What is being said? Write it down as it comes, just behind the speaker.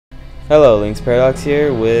Hello, Link's Paradox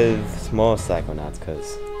here with more Psychonauts,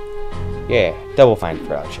 cause yeah, double fine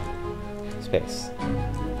production. Space.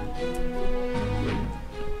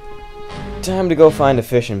 Time to go find a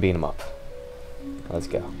fish and beat him up. Let's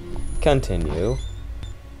go. Continue.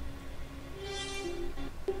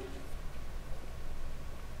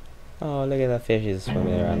 Oh, look at that fish is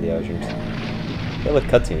swimming around the oceans. They look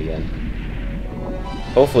cutscene again.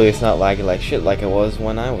 Hopefully it's not laggy like shit like it was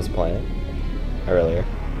when I was playing earlier.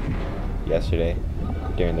 Yesterday,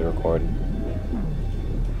 during the recording.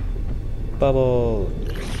 Bubble!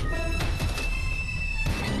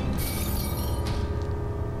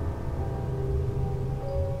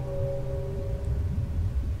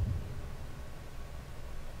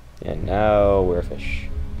 And now we're a fish.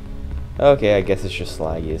 Okay, I guess it's just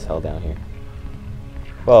laggy as hell down here.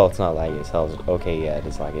 Well, it's not laggy as hell. Okay, yeah, it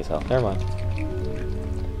is laggy as hell. Never mind.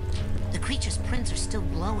 The creature's prints are still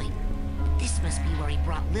glowing. This must be where he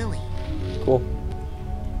brought Lily. Cool.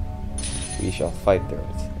 We shall fight through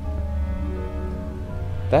it.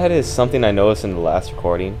 That is something I noticed in the last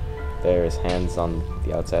recording. There's hands on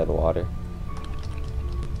the outside of the water.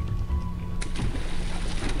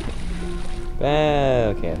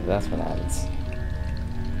 Okay, that's what happens.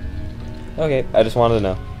 Okay, I just wanted to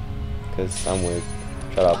know. Because I'm weird.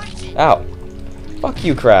 Shut up. Ow! Fuck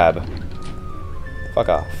you, crab! Fuck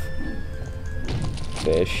off.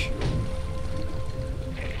 Fish.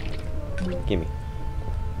 Gimme.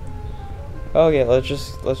 Okay, let's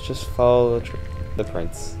just follow the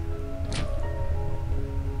prints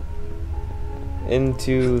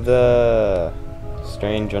into the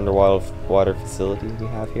strange underwater facility we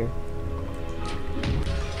have here.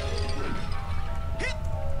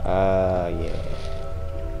 Yeah.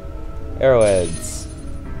 Arrowheads.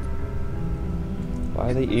 Why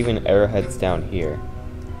are they even arrowheads down here?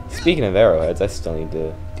 Speaking of arrowheads, I still need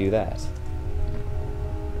to do that.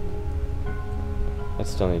 I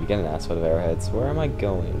still need to get an ass load of arrowheads. Where am I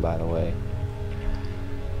going, by the way?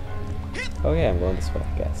 Okay, I'm going this way,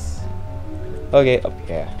 I guess. Okay, up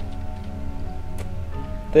here.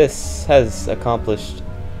 This has accomplished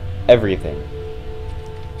everything.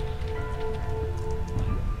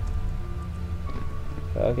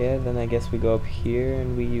 Okay, then I guess we go up here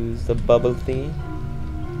and we use the bubble thingy.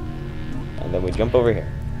 And then we jump over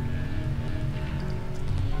here.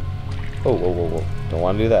 Oh, whoa, whoa, whoa. Don't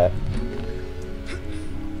want to do that.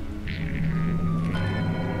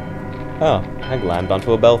 Oh, I landed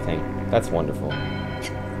onto a bell thing. That's wonderful.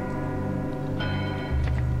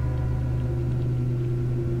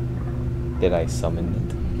 Did I summon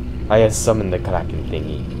it? I have summoned the Kraken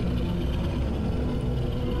thingy.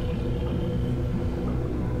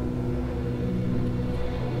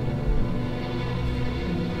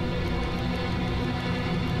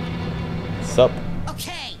 Sup?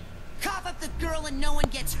 Okay, cough up the girl and no one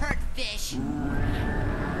gets hurt, fish.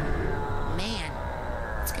 Man,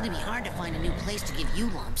 it's gonna be hard to find a new place to give you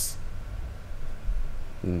lumps.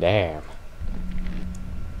 Damn.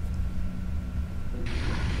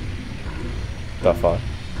 The fuck?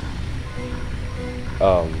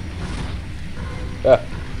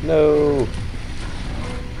 No.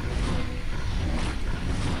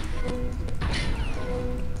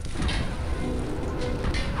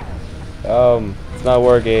 It's not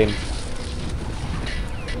working.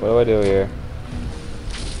 What do I do here?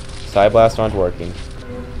 Side blast aren't working.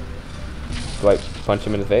 Do I punch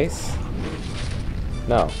him in the face?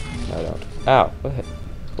 No, no I don't. Ow,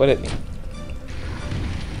 what hit me?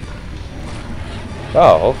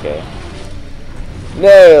 Oh, okay.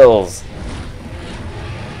 Nails!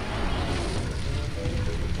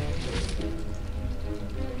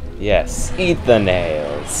 Yes, eat the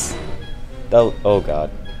nails. Oh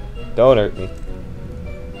god. Don't hurt me.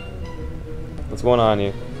 What's going on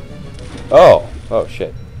here? Oh! Oh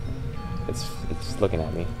shit. It's looking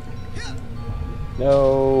at me.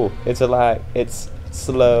 No! It's a lag. It's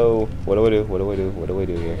slow. What do I do? What do I do? What do I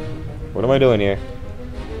do here? What am I doing here?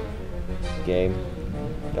 Game.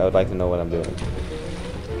 I would like to know what I'm doing.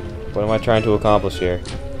 What am I trying to accomplish here?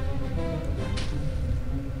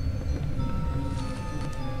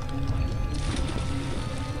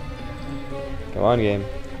 Come on, game.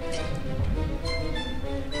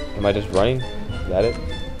 Am I just running? Is that it?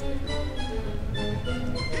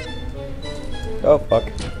 Oh, fuck.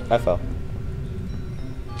 I fell.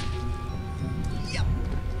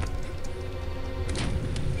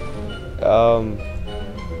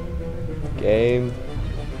 Game.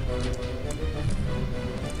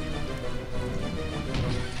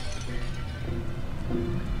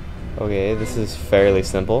 Okay, this is fairly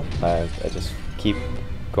simple. I just keep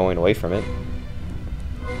going away from it.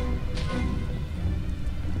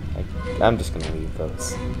 I'm just gonna leave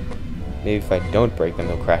those. Maybe if I don't break them,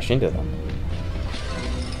 they'll crash into them.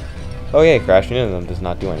 Oh yeah, crashing into them does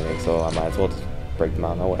not do anything, so I might as well just break them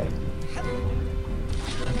out of my way.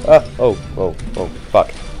 Ah! Oh,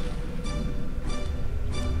 fuck.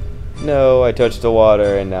 No, I touched the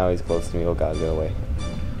water and now he's close to me. Oh god, get away.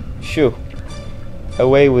 Shoo!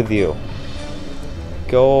 Away with you.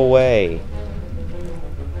 Go away.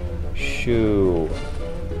 Shoo.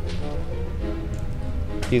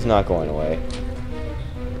 He's not going away.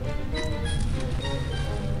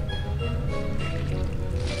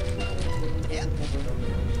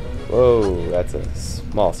 Whoa, that's a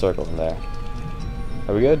small circle from there.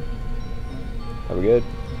 Are we good? Are we good?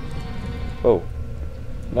 Oh.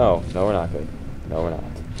 No, we're not good. No, we're not.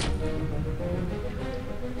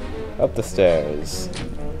 Up the stairs.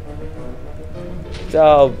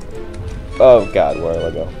 Oh god, where do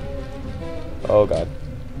I go? Oh god.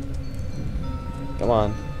 Come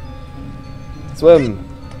on. Swim!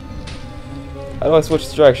 How do I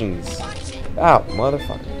switch directions? Ow,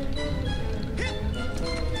 motherfucker.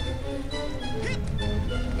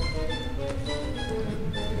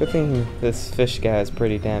 Good thing this fish guy is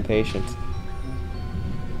pretty damn patient.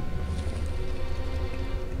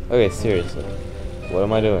 Okay, seriously. What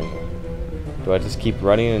am I doing here? Do I just keep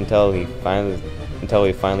running until we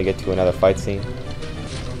finally get to another fight scene?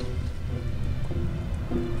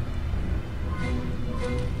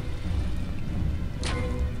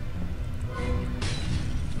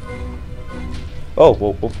 Oh,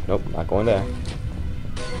 whoa, nope, not going there.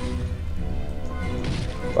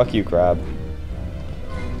 Fuck you, crab.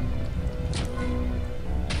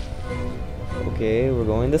 Okay, we're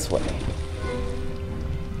going this way.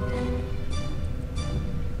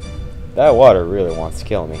 That water really wants to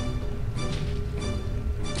kill me.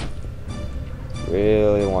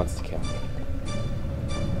 Really wants to kill me.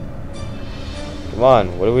 Come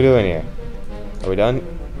on, what are we doing here? Are we done?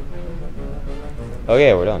 Oh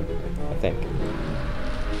yeah, we're done. I think.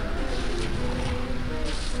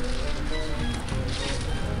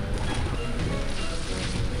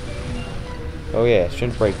 Oh yeah,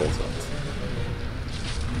 shouldn't break those ones.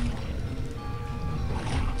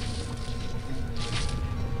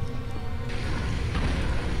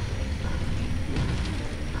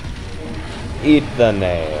 Eat the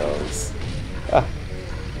nails. Ah.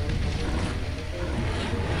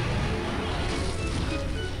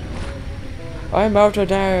 I'm out of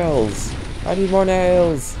nails. I need more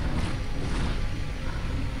nails.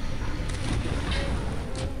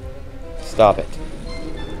 Stop it.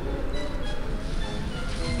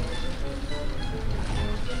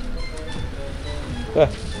 Ah.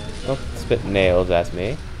 Don't spit nails at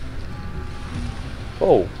me.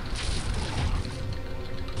 Oh.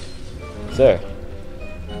 Sir,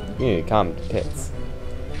 you need to calm the pits.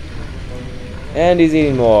 And he's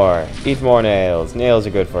eating more. Eat more nails. Nails are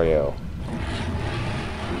good for you.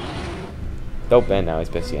 Dope, and now he's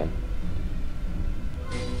pissed again.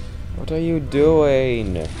 What are you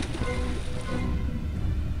doing?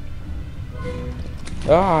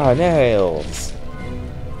 Ah, nails.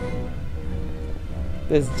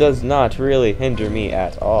 This does not really hinder me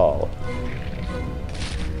at all.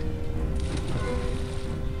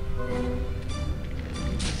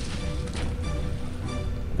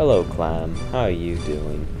 Hello, clam. How are you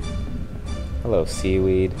doing? Hello,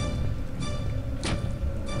 seaweed.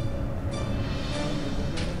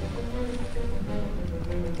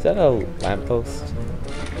 Is that a lamppost?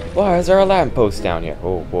 Why is there a lamppost down here?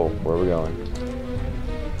 Oh, whoa, where are we going?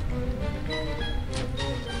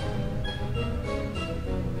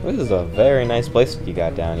 This is a very nice place you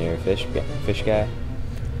got down here, fish guy.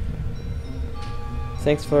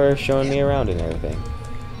 Thanks for showing me around and everything.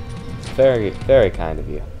 Very, very kind of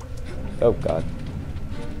you. Oh god.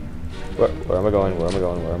 Where am I going? Where am I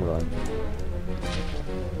going? Where am I going?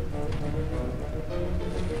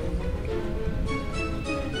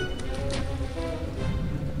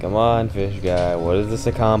 Come on, fish guy. What is this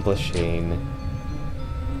accomplishing?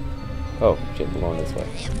 Oh, shit, we're going this way.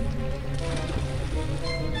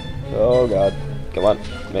 Oh god. Come on,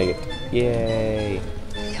 make it. Yay.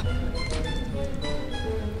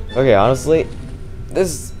 Okay, honestly,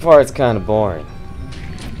 this part's kind of boring.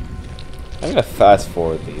 I'm gonna fast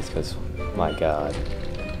forward these because, my god.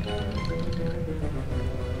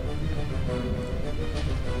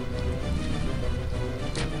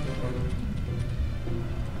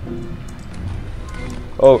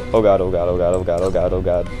 Oh god, oh god, oh god, oh god, oh god, oh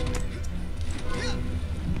god.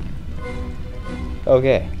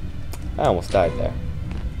 Okay. I almost died there.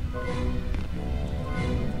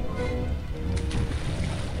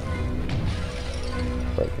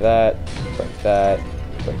 Break that, break that,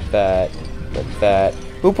 break that, break that,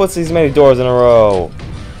 Who puts these many doors in a row?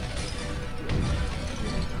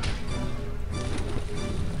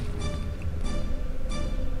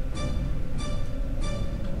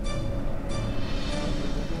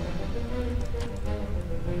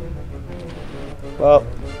 Well,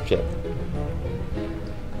 shit.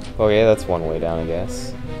 Okay, that's one way down, I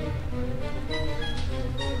guess.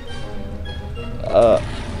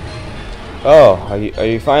 Oh, are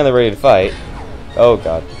you finally ready to fight? Oh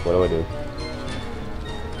god, what do I do?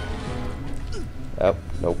 Oh,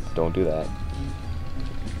 nope, don't do that.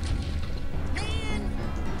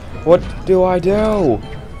 What do I do?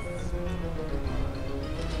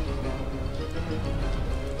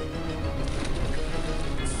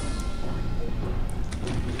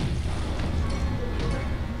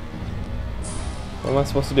 What am I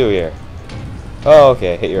supposed to do here? Oh,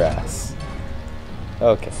 okay, hit your ass.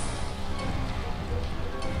 Okay.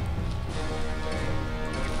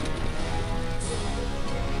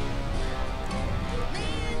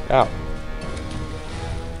 Ow.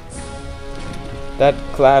 That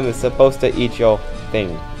clam is supposed to eat your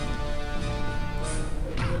thing.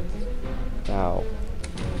 Ow.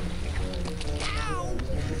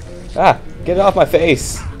 Ah! Get it off my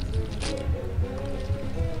face!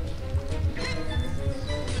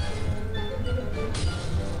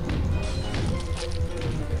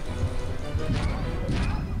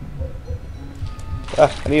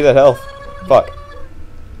 Ah, I need that health. Fuck.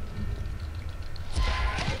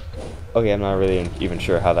 Okay, I'm not really even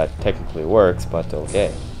sure how that technically works, but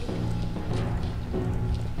okay.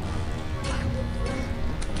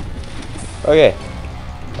 Okay,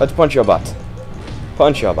 let's punch your butt.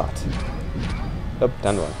 Punch your butt. Oh,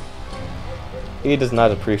 down one. He does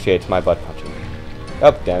not appreciate my butt punching.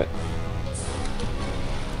 Oh, damn it.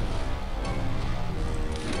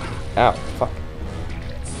 Ow, fuck.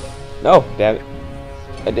 No, damn it.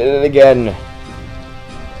 I did it again.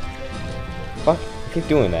 Fuck, I keep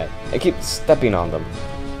doing that. I keep stepping on them.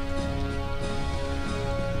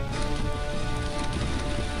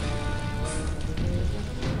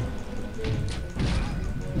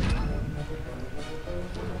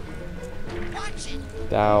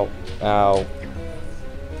 Ow, ow.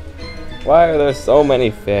 Why are there so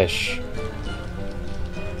many fish?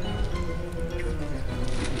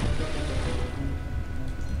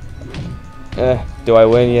 Do I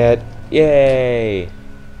win yet? Yay!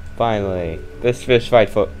 Finally. This fish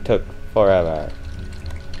fight took forever.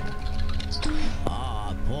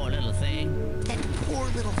 Oh, poor little thing. That poor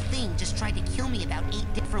little thing just tried to kill me about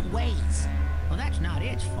 8 different ways. Well, that's not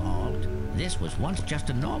its fault. This was once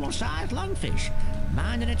just a normal-sized lungfish,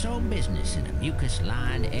 minding its own business in a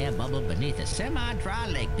mucus-lined air bubble beneath a semi-dry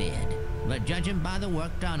lake bed. But judging by the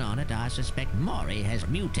work done on it, I suspect Maury has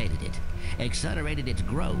mutated it, accelerated its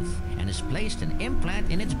growth, and has placed an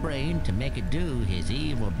implant in its brain to make it do his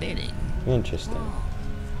evil bidding. Interesting. Oh,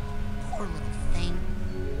 poor little thing.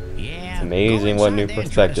 Yeah, It's amazing go what new inside there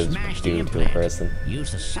and try to perspectives smash do the to a implant. person.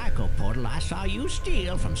 Use the psycho portal I saw you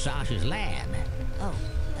steal from Sasha's lab. Oh,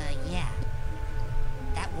 yeah.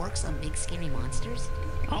 That works on big scary monsters?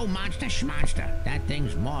 Oh, monster schmonster. That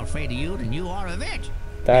thing's more afraid of you than you are of it.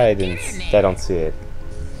 I don't see it.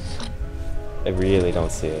 I really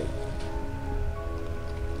don't see it.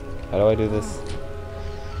 How do I do this?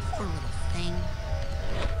 Poor little thing.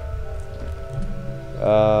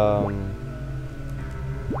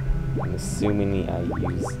 I'm assuming I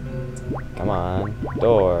use... Come on.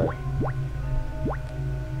 Door.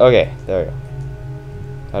 Okay, there we go.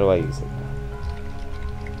 How do I use it?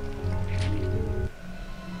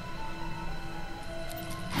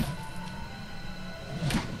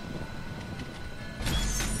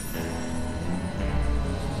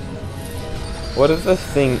 What if the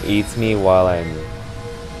thing eats me while I'm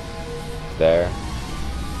there?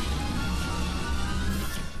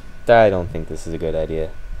 I don't think this is a good idea.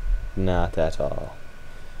 Not at all.